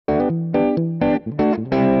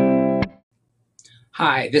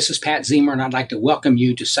Hi, this is Pat Zemer, and I'd like to welcome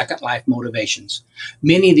you to Second Life Motivations.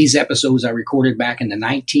 Many of these episodes I recorded back in the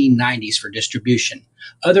 1990s for distribution.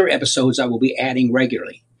 Other episodes I will be adding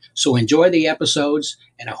regularly. So enjoy the episodes,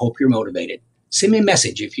 and I hope you're motivated. Send me a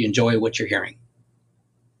message if you enjoy what you're hearing.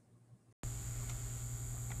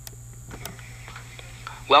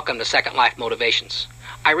 Welcome to Second Life Motivations.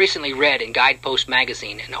 I recently read in Guidepost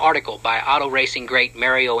magazine an article by auto racing great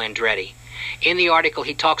Mario Andretti. In the article,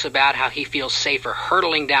 he talks about how he feels safer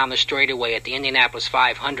hurtling down the straightaway at the Indianapolis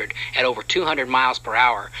 500 at over 200 miles per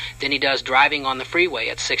hour than he does driving on the freeway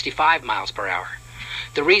at 65 miles per hour.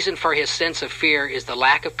 The reason for his sense of fear is the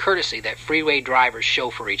lack of courtesy that freeway drivers show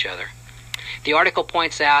for each other. The article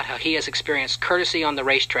points out how he has experienced courtesy on the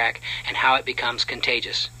racetrack and how it becomes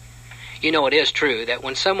contagious. You know, it is true that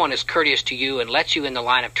when someone is courteous to you and lets you in the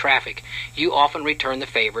line of traffic, you often return the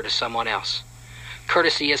favor to someone else.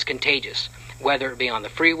 Courtesy is contagious, whether it be on the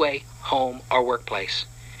freeway, home, or workplace.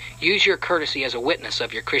 Use your courtesy as a witness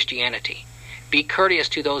of your Christianity. Be courteous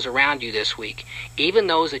to those around you this week, even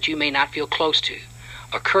those that you may not feel close to.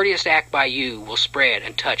 A courteous act by you will spread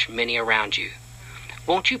and touch many around you.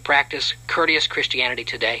 Won't you practice courteous Christianity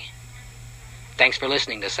today? Thanks for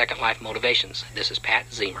listening to Second Life Motivations. This is Pat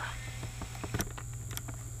Zemer.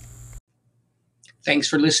 Thanks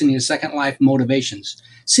for listening to Second Life Motivations.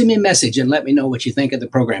 Send me a message and let me know what you think of the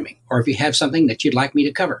programming, or if you have something that you'd like me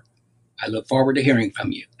to cover. I look forward to hearing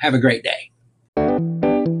from you. Have a great day.